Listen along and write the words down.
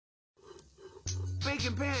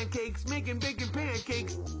Baking pancakes, making bacon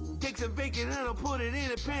pancakes. Take some bacon and I'll put it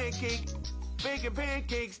in a pancake. Bacon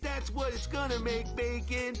pancakes, that's what it's gonna make.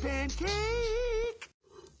 Bacon pancake.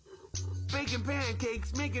 Baking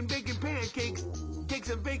pancakes, making bacon pancakes. Take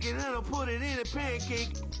some bacon and I'll put it in a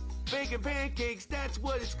pancake. Bacon pancakes, that's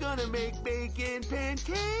what it's gonna make. Bacon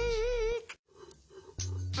pancake.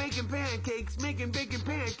 Baking pancakes, making bacon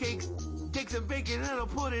pancakes. Take some bacon and I'll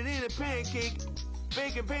put it in a pancake.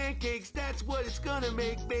 Bacon pancakes, that's what it's gonna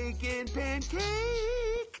make. Bacon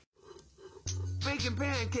pancake. Baking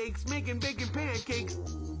pancakes, making bacon pancakes.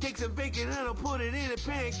 Take some bacon and I'll put it in a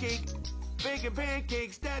pancake. Bacon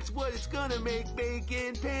pancakes, that's what it's gonna make.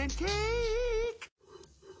 Bacon pancake.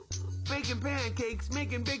 Baking pancakes,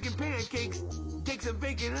 making bacon pancakes. Take some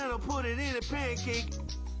bacon and I'll put it in a pancake.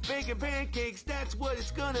 Bacon pancakes, that's what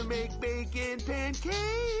it's gonna make. Bacon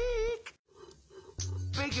pancake.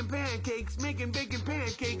 Baking pancakes, making bacon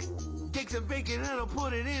pancakes. Take some bacon and I'll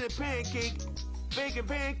put it in a pancake. Bacon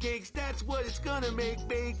pancakes, that's what it's gonna make.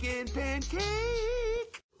 Bacon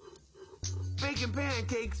pancake. Baking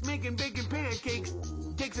pancakes, making bacon pancakes.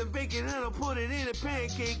 Take some bacon and I'll put it in a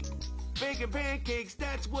pancake. Bacon pancakes,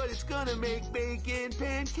 that's what it's gonna make. Bacon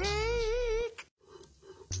pancake.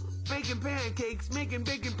 Baking pancakes, making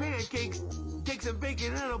bacon pancakes. Take some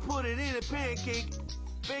bacon and I'll put it in a pancake.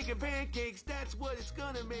 Bacon pancakes, that's what it's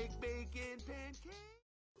gonna make. Bacon pancake.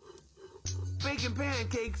 Baking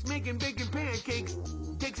pancakes, making bacon pancakes.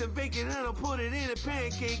 Take some bacon and I'll put it in a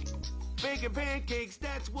pancake. Bacon pancakes,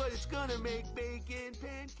 that's what it's gonna make. Bacon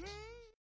pancakes.